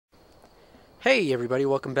Hey everybody,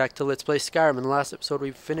 welcome back to Let's Play Skyrim. In the last episode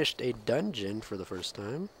we finished a dungeon for the first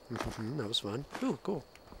time. That was fun. Ooh, cool.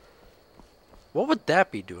 What would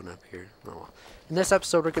that be doing up here? Oh well. In this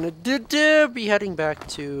episode we're gonna be heading back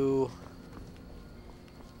to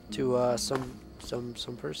some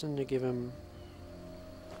person to give him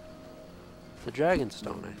the dragon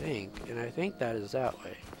stone, I think. And I think that is that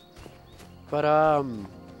way. But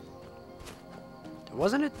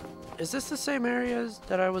wasn't it? Is this the same areas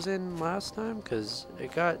that I was in last time? Because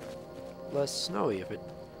it got less snowy if it...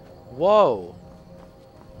 Whoa!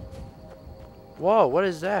 Whoa, what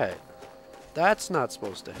is that? That's not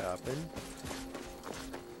supposed to happen.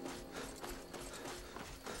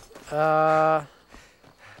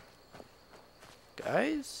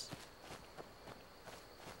 Guys?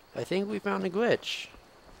 I think we found a glitch.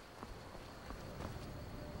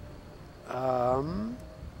 Hold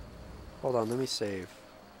on, let me save.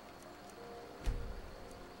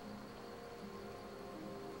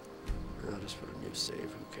 I'll just put a new save,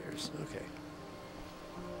 who cares? Okay.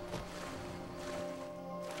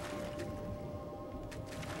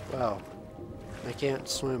 Wow. I can't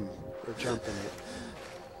swim or jump in it.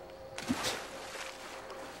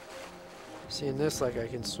 Seeing this, like I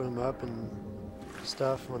can swim up and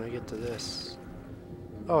stuff when I get to this.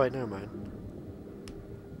 Oh wait, never mind.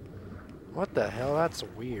 What the hell? That's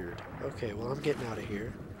weird. Okay, well I'm getting out of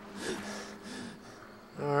here.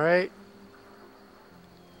 Alright.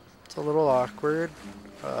 It's a little awkward.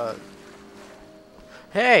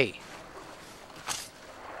 Hey!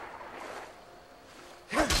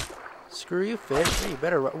 Screw you, fish. Hey, you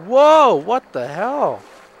better run. Whoa! What the hell?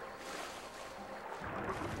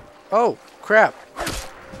 Oh, crap.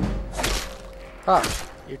 Ah,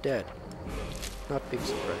 you're dead. Not big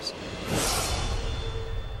surprise.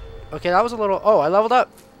 Okay, that was a little... Oh, I leveled up!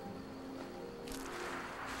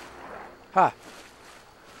 Ha!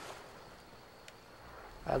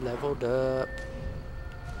 I leveled up.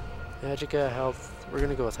 Magica, health. We're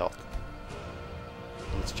gonna go with health.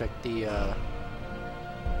 Let's check the,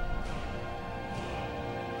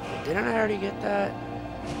 Didn't I already get that?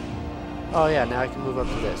 Oh yeah, now I can move up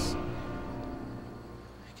to this.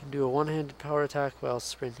 I can do a one-handed power attack while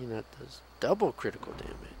sprinting that does double critical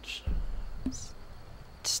damage.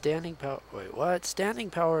 Standing power... Wait, what? Standing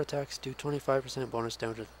power attacks do 25% bonus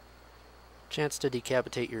damage. Chance to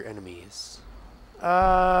decapitate your enemies.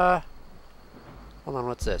 Hold on,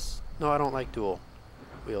 what's this? No, I don't like dual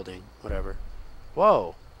wielding. Whatever.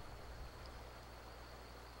 Whoa.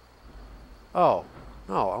 Oh.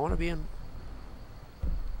 No, I want to be in...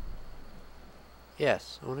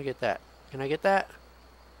 Yes, I want to get that. Can I get that?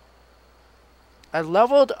 I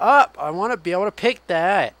leveled up! I want to be able to pick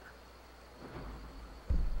that.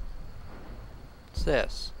 What's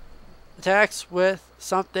this? Attacks with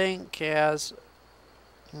something has...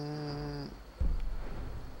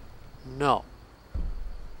 No.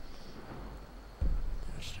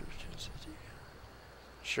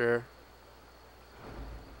 Sure.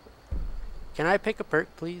 Can I pick a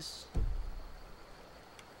perk, please?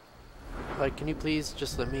 Like, can you please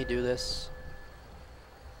just let me do this?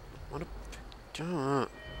 What a...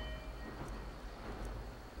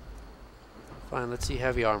 Fine, let's see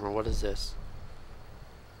heavy armor. What is this?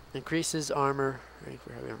 Increases armor. Ready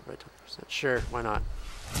for heavy armor by 20%. Sure, why not?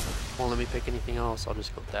 Won't let me pick anything else. I'll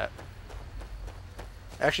just go with that.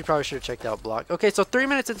 Actually, probably should have checked out block. Okay, so 3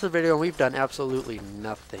 minutes into the video and we've done absolutely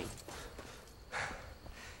nothing.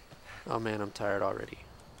 Oh man, I'm tired already.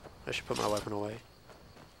 I should put my weapon away.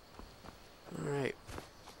 Alright.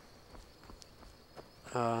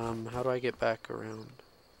 How do I get back around?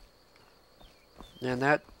 Man,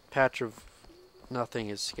 that patch of nothing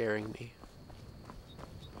is scaring me.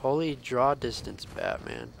 Holy draw distance bat,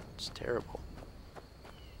 man. It's terrible.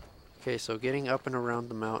 Okay, so getting up and around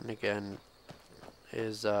the mountain again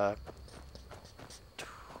is, let's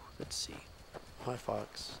see. Hi,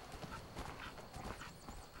 Fox.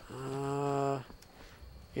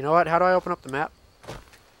 You know what? How do I open up the map?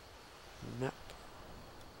 Map.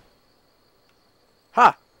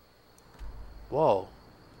 Ha! Whoa.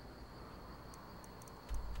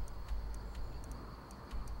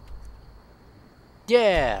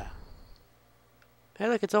 Yeah! Hey,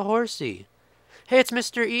 look, it's a horsey. Hey, it's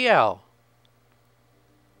Mr. Eow.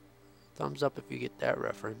 Thumbs up if you get that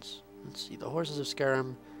reference. Let's see. The horses of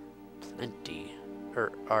Skyrim, plenty,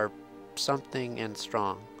 are something and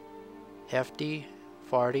strong. Hefty,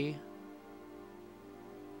 farty.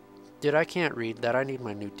 Dude, I can't read that. I need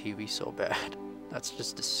my new TV so bad. That's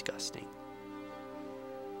just disgusting.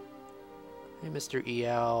 Hey, Mr.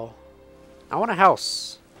 Eow. I want a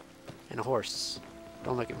house and a horse.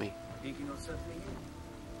 Don't look at me. Thinking of something?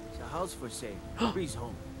 It's a house for sale. Breeze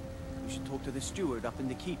home. You should talk to the steward up in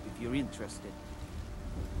the keep if you're interested.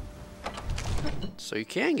 So you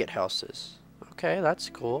can get houses. Okay, that's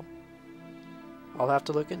cool. I'll have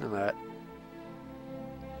to look into that.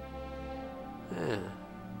 Yeah,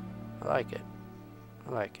 I like it.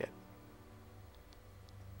 I like it.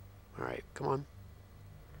 Alright, come on.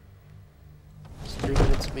 It's 3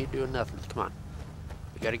 minutes of me doing nothing. Come on.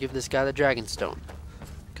 We gotta give this guy the dragon stone.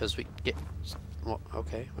 Because we get... Well,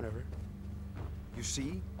 okay, whatever. You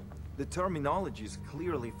see? The terminology is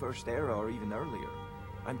clearly First Era or even earlier.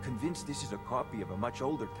 I'm convinced this is a copy of a much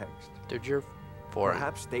older text. Dude, you're foreign.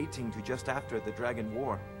 Perhaps dating to just after the Dragon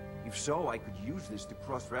War. If so, I could use this to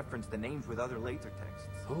cross-reference the names with other later texts.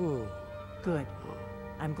 Ooh. Good.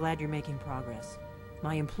 I'm glad you're making progress.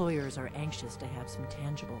 My employers are anxious to have some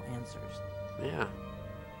tangible answers. Yeah.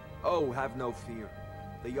 Oh, have no fear.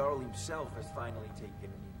 The Jarl himself has finally taken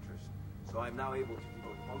an interest, so I'm now able to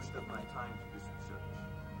devote most of my time to this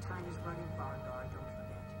research. Time is running, Vargar, don't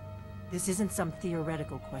forget. This isn't some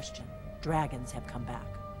theoretical question. Dragons have come back.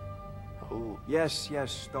 Oh. Yes,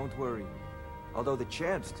 don't worry. Although the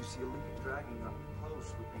chance to see a living dragon up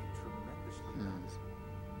close would be tremendously nice.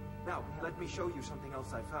 Now, let me show you something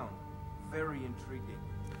else I found. Very intriguing.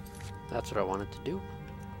 That's what I wanted to do.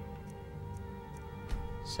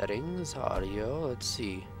 Settings, audio, let's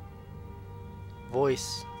see.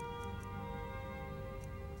 Voice.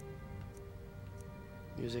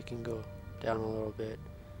 Music can go down a little bit.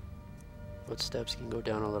 Footsteps can go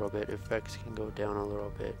down a little bit. Effects can go down a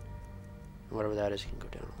little bit. And whatever that is can go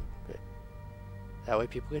down a little bit. That way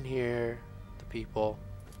people can hear the people.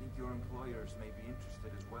 I think your employers may be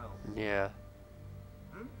interested as well. Yeah.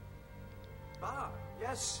 Ah,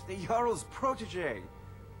 yes, the Jarl's protege.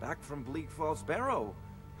 Back from Bleak Falls Barrow.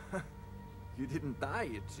 You didn't die,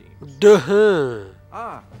 it seems. Duh.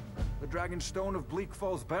 Ah, the Dragon Stone of Bleak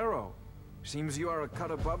Falls Barrow. Seems you are a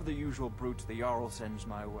cut above the usual brutes the Jarl sends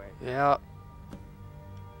my way. Yeah.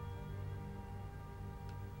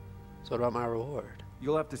 So what about my reward?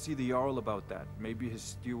 You'll have to see the Jarl about that. Maybe his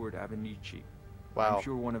steward, Avenici. Wow. I'm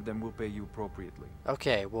sure one of them will pay you appropriately.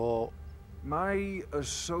 Okay, well... My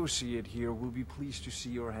associate here will be pleased to see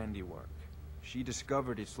your handiwork. She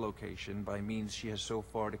discovered its location by means she has so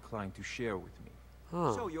far declined to share with me.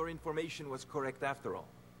 Huh. So your information was correct after all.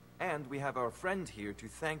 And we have our friend here to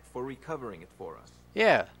thank for recovering it for us.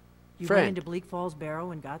 Yeah. You Friend. went into Bleak Falls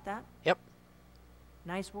Barrow and got that? Yep.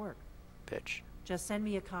 Nice work. Bitch. Just send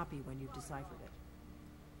me a copy when you've deciphered it.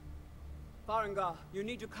 Farengar, you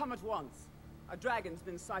need to come at once. A dragon's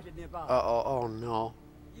been sighted nearby. Uh-oh, oh no.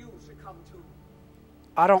 You should come too.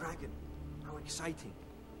 I don't... Dragon. How exciting.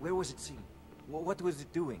 Where was it seen? What was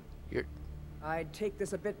it doing? You're... I'd take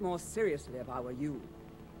this a bit more seriously if I were you.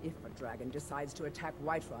 If a dragon decides to attack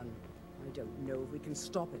Whiterun, I don't know if we can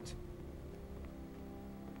stop it.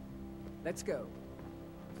 Let's go.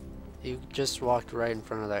 You just walked right in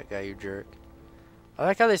front of that guy, you jerk. I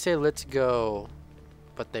like how they say let's go,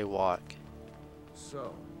 but they walk.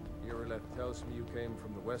 So, Irileth tells me you came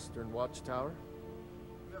from the Western Watchtower?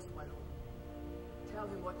 Yes, my lord. Tell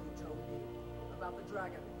him what you told me about the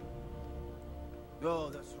dragon. Oh,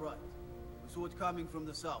 that's right. We saw it coming from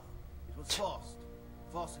the south. It was fast.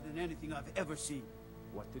 Faster than anything I've ever seen.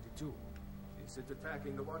 What did it do? Is it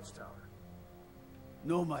attacking the Watchtower?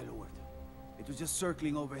 No, my lord. It was just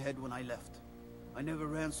circling overhead when I left. I never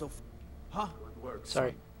ran so Huh? Good work,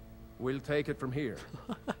 Sorry. son. We'll take it from here.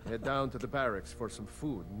 Head down to the barracks for some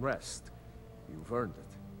food and rest. You've earned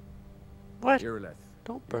it. What? Irileth,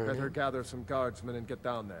 Don't you burn better him. gather some guardsmen and get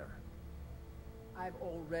down there. I've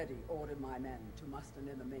already ordered my men to muster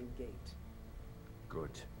near the main gate.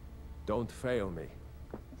 Good. Don't fail me.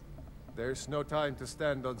 There's no time to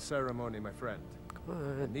stand on ceremony, my friend. Come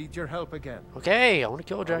I on. need your help again. Okay, I want to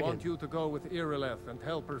kill a I dragon. want you to go with Irileth and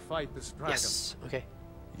help her fight this dragon. Yes. Okay.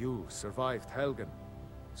 You survived Helgen,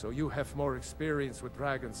 so you have more experience with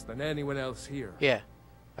dragons than anyone else here. Yeah,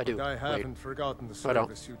 I do. But I Wait. haven't forgotten the I don't.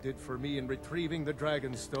 service you did for me in retrieving the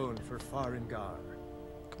dragon stone for Farengar.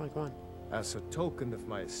 Come on, come on. As a token of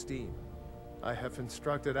my esteem, I have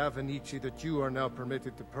instructed Avenici that you are now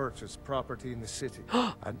permitted to purchase property in the city.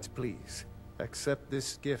 And please, accept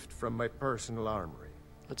this gift from my personal armory.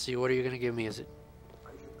 Let's see, what are you going to give me? Is it...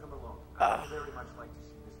 I should come along. I would very much like to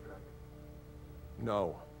see this dragon.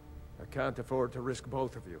 No, I can't afford to risk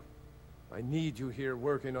both of you. I need you here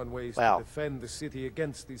working on ways Wow. to defend the city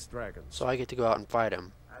against these dragons. So I get to go out and fight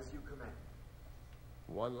him. As you command.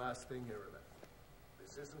 One last thing, Irileth.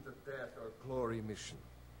 This isn't a death or glory mission.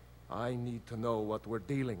 I need to know what we're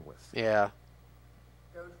dealing with. Yeah.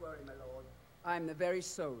 Don't worry, my lord. I'm the very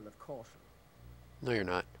soul of caution. No, you're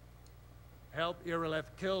not. Help Irileth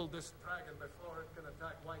kill this dragon before it can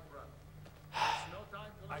attack Whiterun.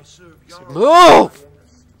 I serve your Move!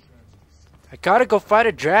 I gotta go fight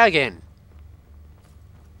a dragon.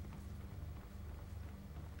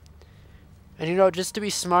 And you know, just to be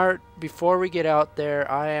smart, before we get out there,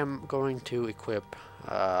 I am going to equip.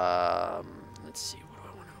 Let's see, what do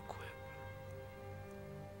I want to equip?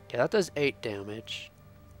 Yeah, that does 8 damage.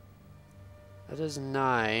 That does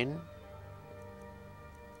 9.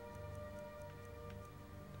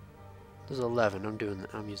 Does 11.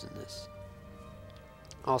 I'm using this.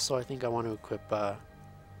 Also, I think I want to equip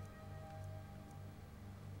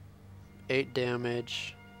 8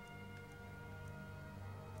 damage.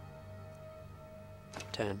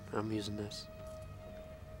 10. I'm using this.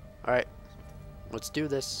 Alright. Let's do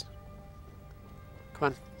this. Come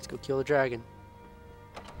on. Let's go kill the dragon.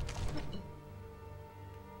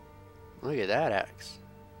 Look at that axe.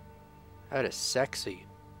 That is sexy.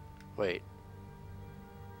 Wait.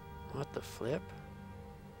 What the flip?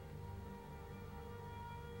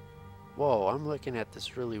 Whoa, I'm looking at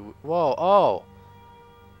this really... Whoa, oh!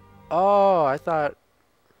 Oh, I thought...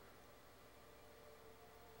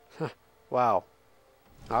 Wow.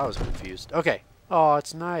 I was confused. Okay. Oh,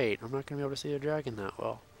 it's night. I'm not going to be able to see the dragon that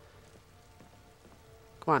well.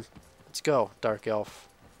 Come on. Let's go, Dark Elf.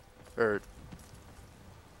 Or...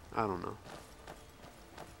 I don't know.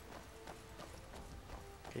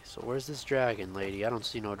 Okay, so where's this dragon, lady? I don't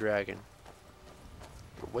see no dragon.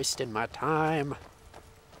 You're wasting my time.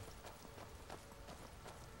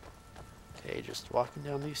 Okay, just walking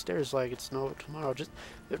down these stairs like it's no tomorrow. Just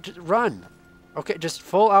run. Okay, just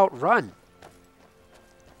full out run.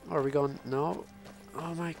 Oh, are we going? No.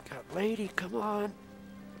 Oh my god, lady, come on.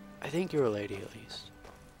 I think you're a lady at least.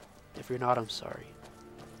 If you're not, I'm sorry.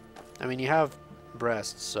 I mean, you have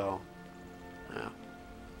breasts, so yeah.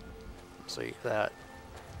 So that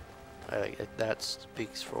that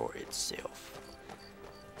speaks for itself.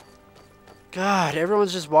 God,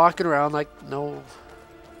 everyone's just walking around like no.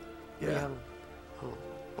 Yeah. Oh.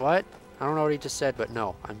 What? I don't know what he just said, but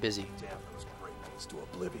no, I'm busy. Damn those great mates to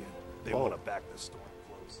oblivion. They Whoa. want to back the storm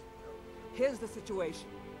close. Here's the situation.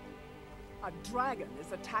 A dragon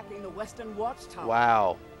is attacking the Western Watchtower.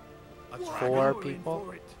 Wow. A 4 dragon?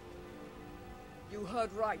 people? You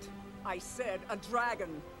heard right. I said a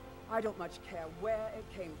dragon. I don't much care where it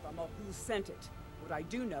came from or who sent it. What I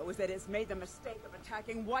do know is that it's made the mistake of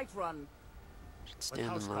attacking Whiterun. Should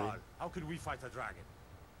stand in line. How could we fight a dragon?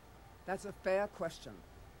 That's a fair question.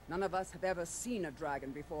 None of us have ever seen a dragon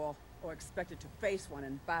before, or expected to face one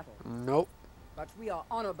in battle. Nope. But we are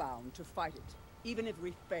honor-bound to fight it, even if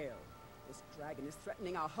we fail. This dragon is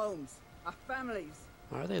threatening our homes, our families.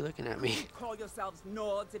 Why are they looking at me? You call yourselves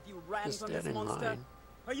Nords if you ran Just from dead this in monster? line.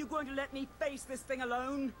 Are you going to let me face this thing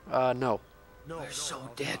alone? No. No, They're so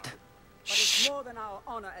dead. But it's more than our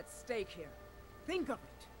honor at stake here. Think of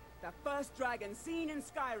it. The first dragon seen in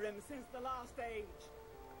Skyrim since the last age.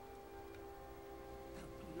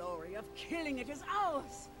 The glory of killing it is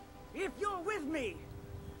ours, if you're with me.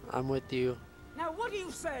 I'm with you. Now what do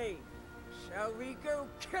you say? Shall we go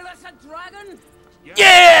kill us a dragon?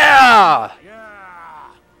 Yeah!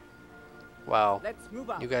 Yeah! Wow. Let's move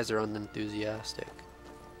on. You guys are unenthusiastic.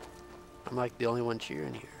 I'm like the only one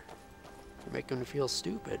cheering here. You're making me feel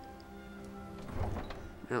stupid.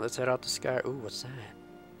 Now let's head out to Sky. Ooh, what's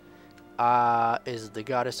that? Is the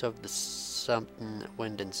goddess of the something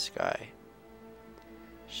wind and sky.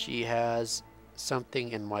 She has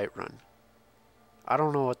something in Whiterun. I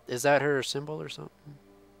don't know what is that her symbol or something?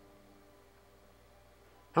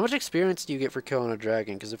 How much experience do you get for killing a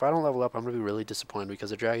dragon? Because if I don't level up, I'm gonna be really disappointed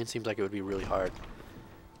because a dragon seems like it would be really hard.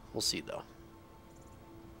 We'll see though.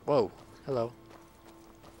 Whoa, hello.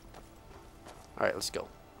 Alright, let's go.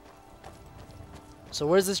 So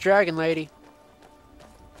where's this dragon, lady?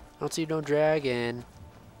 I don't see no dragon.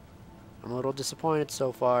 I'm a little disappointed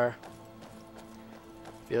so far.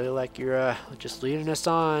 Feel like you're just leading us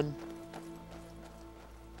on.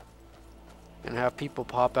 Gonna have people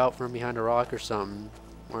pop out from behind a rock or something,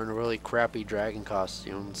 wearing a really crappy dragon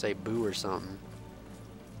costume and say boo or something.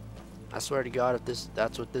 I swear to God, if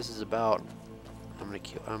that's what this is about, I'm gonna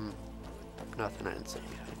kill. Nothing. I didn't say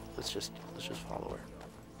anything. Let's just follow her.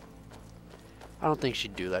 I don't think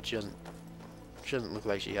she'd do that. She doesn't look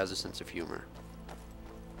like she has a sense of humor.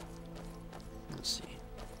 Let's see.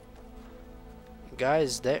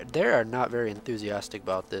 Guys, they are not very enthusiastic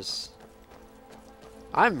about this.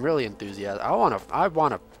 I'm really enthusiastic. I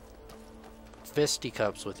want a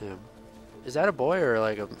fisticuffs with him. Is that a boy or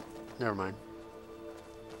like a? Never mind.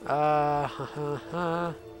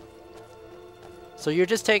 So you're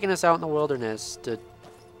just taking us out in the wilderness to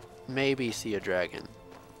maybe see a dragon.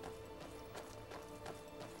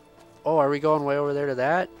 Oh, are we going way over there to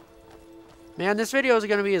that? Man, this video is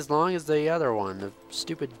gonna be as long as the other one, the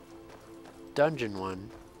stupid dungeon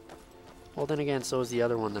one. Well, then again, so is the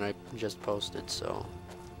other one that I just posted, so...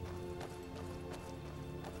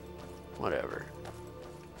 whatever.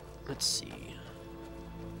 Let's see.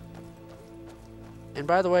 And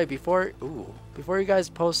by the way, before you guys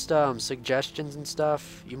post suggestions and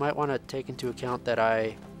stuff, you might want to take into account that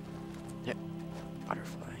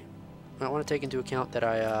butterfly. You might want to take into account that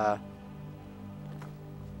I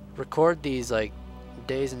record these like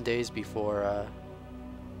days and days before.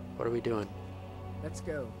 What are we doing? Let's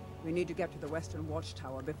go. We need to get to the Western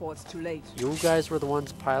Watchtower before it's too late. You guys were the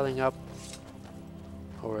ones piling up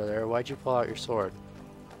over there. Why'd you pull out your sword?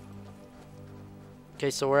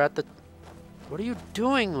 Okay, so we're at the... What are you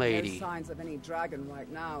doing, lady? No signs of any dragon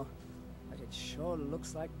right now, but it sure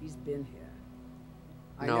looks like he's been here.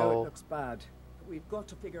 I know it looks bad, but we've got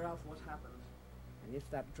to figure out what happened. And if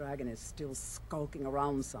that dragon is still skulking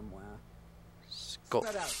around somewhere.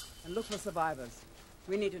 Spread out and look for survivors.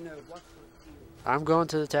 We need to know what we'll do. I'm going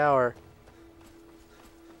to the tower.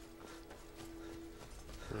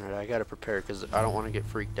 Alright, I gotta prepare because I don't want to get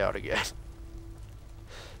freaked out again.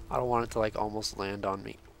 I don't want it to like almost land on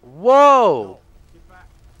me. Whoa! No, get back.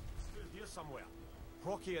 Still here somewhere.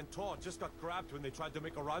 Rocky and Todd just got grabbed when they tried to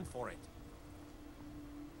make a run for it.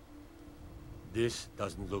 This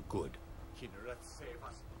doesn't look good. Kinneret, save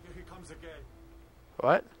us. Here he comes again.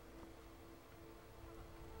 What?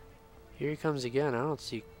 Here he comes again. I don't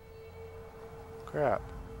see... crap.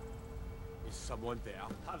 Is someone there?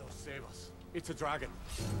 Hello, save us. It's a dragon.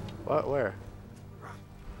 What? Where?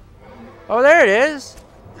 Oh, there it is!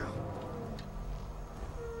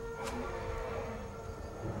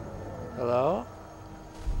 Hello?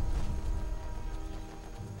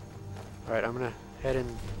 Alright, I'm gonna head and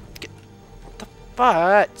get... What the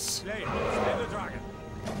butts? Slay the dragon.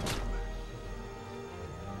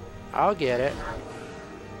 I'll get it.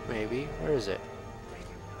 Maybe. Where is it?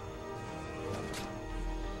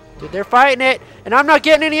 Dude, they're fighting it! And I'm not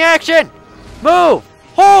getting any action! Move!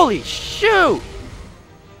 Holy shoot!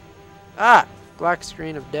 Ah! Black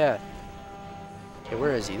screen of death. Okay,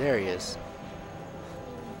 where is he? There he is.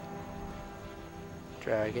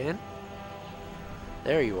 Dragon.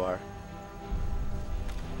 There you are.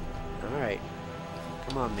 Alright.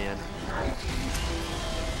 Come on, man.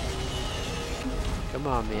 Come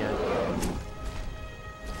on, man.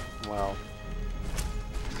 Well.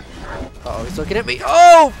 Uh-oh, he's looking at me.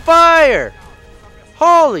 Oh, fire!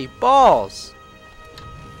 Holy balls!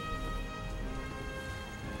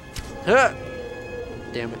 Huh!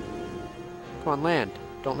 Damn it. Come on, land.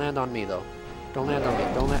 Don't land on me, though. Don't land on me.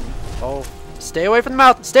 Don't land. Oh, stay away from the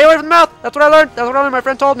mouth! Stay away from the mouth! That's what I learned! That's what I learned. My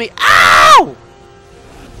friend told me. Ow!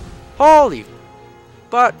 Holy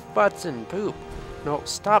butts and poop. No,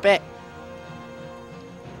 stop it.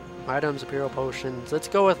 Items, Imperial Potions. Let's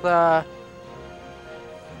go with, oh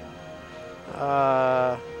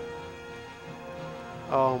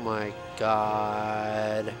my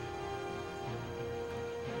god.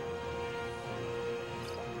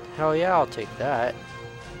 Hell yeah, I'll take that.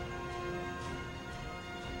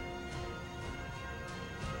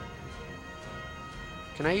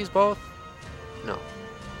 Can I use both? No.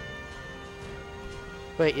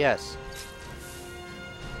 Wait, yes.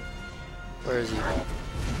 Where is he?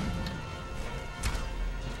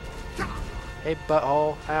 Hey,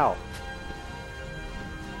 butthole. Ow.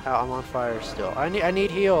 Ow, I'm on fire still. I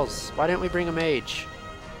need heals. Why didn't we bring a mage?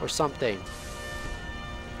 Or something.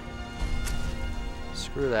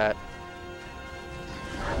 Screw that.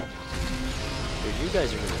 Dude, you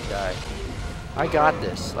guys are gonna die. I got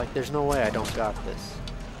this. Like, there's no way I don't got this.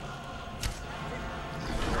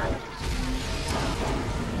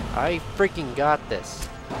 I freaking got this.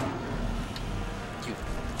 You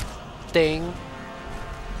thing.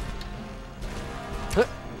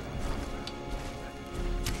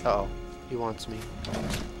 Uh-oh. He wants me.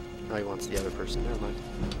 No, he wants the other person. Never mind.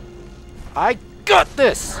 I got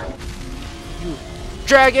this! You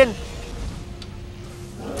dragon!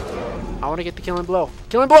 I want to get the killing blow.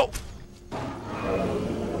 Killing blow!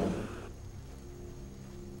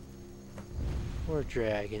 Poor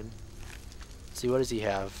dragon. Let's see, what does he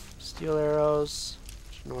have? Steel arrows,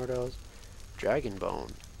 Snordos, dragon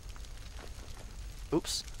bone.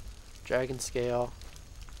 Oops. Dragon scale.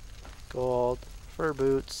 Gold. Fur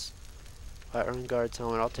boots. Iron guard's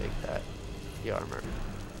helmet. I'll take that. The armor.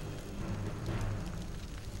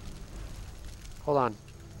 Hold on.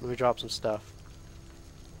 Let me drop some stuff.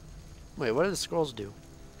 Wait, what do the scrolls do?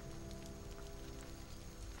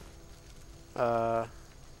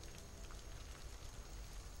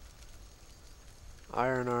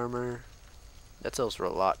 Iron armor. That sells for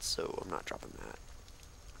a lot, so I'm not dropping that.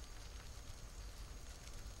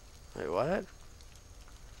 Wait, what?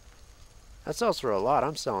 That sells for a lot.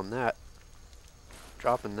 I'm selling that.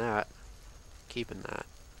 Dropping that. Keeping that.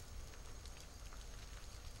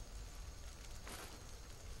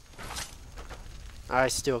 I'm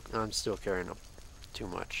still carrying up too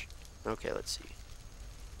much. Okay, let's see.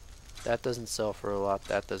 That doesn't sell for a lot.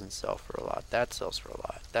 That doesn't sell for a lot. That sells for a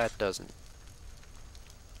lot. That doesn't.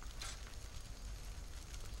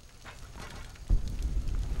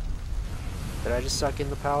 Did I just suck in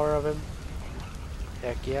the power of him?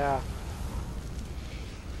 Heck yeah.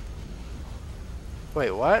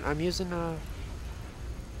 Wait, what? I'm using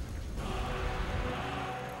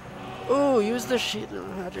Ooh, use the sheet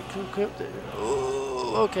magic to equip it.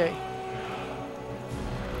 Ooh, okay.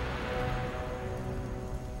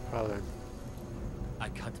 Well then. I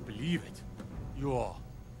can't believe it. You're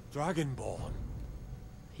Dragonborn.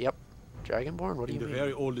 Yep. Dragonborn? What do you mean? In the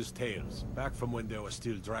very oldest tales, back from when there were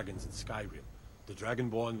still dragons in Skyrim, the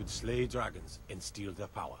Dragonborn would slay dragons and steal their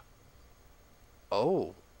power.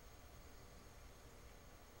 Oh.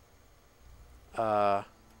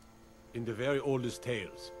 In the very oldest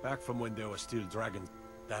tales, back from when there were still dragons,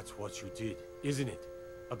 that's what you did, isn't it?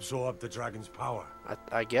 Absorb the dragon's power.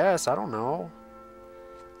 I guess. I don't know.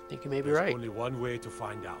 I think you may be right. There's only one way to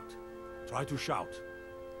find out. Try to shout.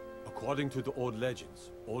 According to the old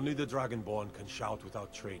legends, only the Dragonborn can shout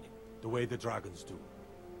without training, the way the dragons do.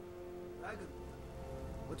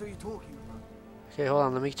 Dragonborn? What are you talking about? Okay, hold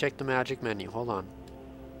on. Let me check the magic menu. Hold on.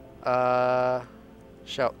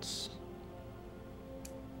 Shouts.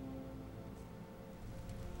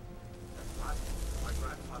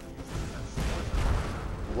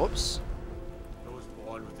 Whoops. Those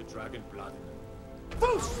born with the dragon blood.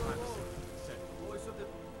 Voice of the...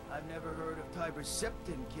 I've never heard of Tiber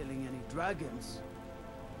Septim killing any dragons.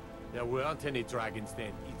 There weren't any dragons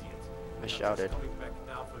then, idiot. I shouted. Coming back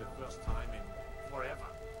now for the first time in forever.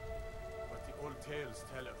 But the old tales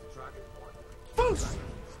tell of the Dragonborn. Voice!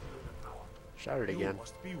 Shout it again. You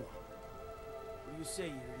must be one. What do you say,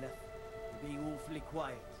 Irleth? You're being awfully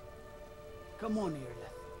quiet. Come on,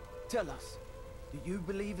 Irleth. Tell us. Do you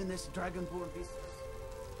believe in this Dragonborn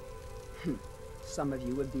business? Some of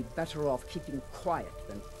you would be better off keeping quiet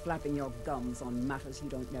than flapping your gums on matters you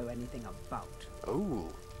don't know anything about.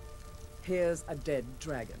 Ooh. Here's a dead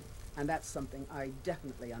dragon, and that's something I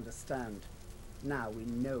definitely understand. Now we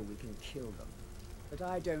know we can kill them. But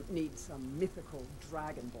I don't need some mythical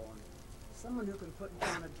Dragonborn. Someone who can put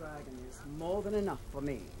down a dragon is more than enough for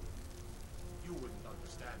me. You wouldn't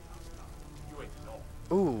understand, Asgard. You ain't know.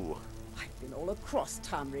 Ooh. I've been all across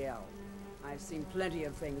Tamriel. I've seen plenty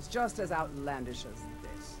of things just as outlandish as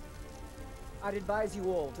this. I'd advise you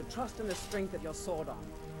all to trust in the strength of your sword arm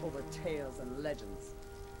over tales and legends.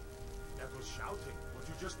 That was shouting, what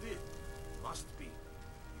you just did. Must be. You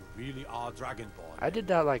really are Dragonborn. I did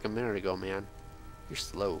that like a minute ago, man. You're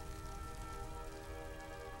slow.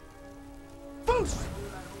 Boost!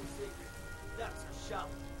 That's a shout.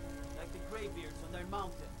 Like the Greybeards on their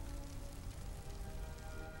mountain.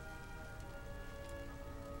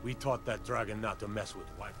 We taught that dragon not to mess with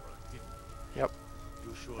Whiterun, didn't we? Yep.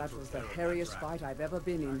 You sure That took was the care of that hairiest dragon. fight I've ever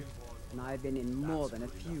been in, and I've been in more than a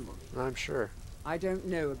few. I'm sure. I don't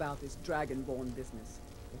know about this Dragonborn business,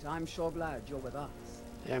 but I'm sure glad you're with us.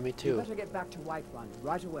 Yeah, me You too. better get back to Whiterun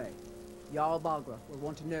right away. Jarl Balgruuf will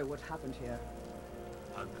want to know what happened here.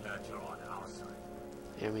 I'm glad you're on our side.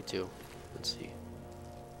 Yeah, me too. Let's see.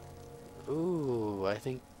 Ooh, I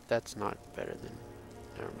think that's not better than...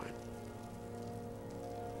 Never mind.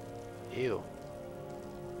 Ew.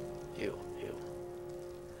 Ew, ew.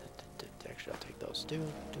 Actually, I'll take those.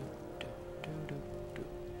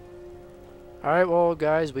 Alright, well,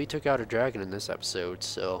 guys, we took out a dragon in this episode,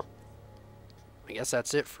 so... I guess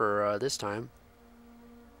that's it for this time.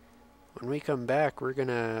 When we come back, we're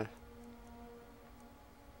gonna...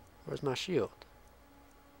 Where's my shield?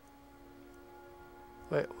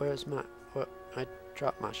 Wait, where's my... What? I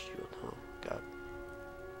dropped my shield. Oh, God.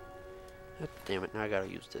 God damn it, now I gotta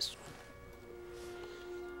use this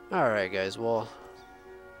one. Alright, guys, well...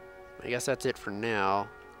 I guess that's it for now.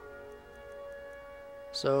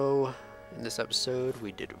 So, in this episode,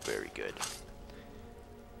 we did very good.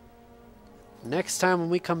 Next time when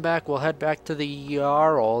we come back, we'll head back to the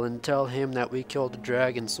Jarl and tell him that we killed the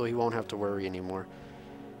dragon so he won't have to worry anymore.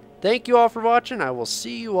 Thank you all for watching. I will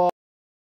see you all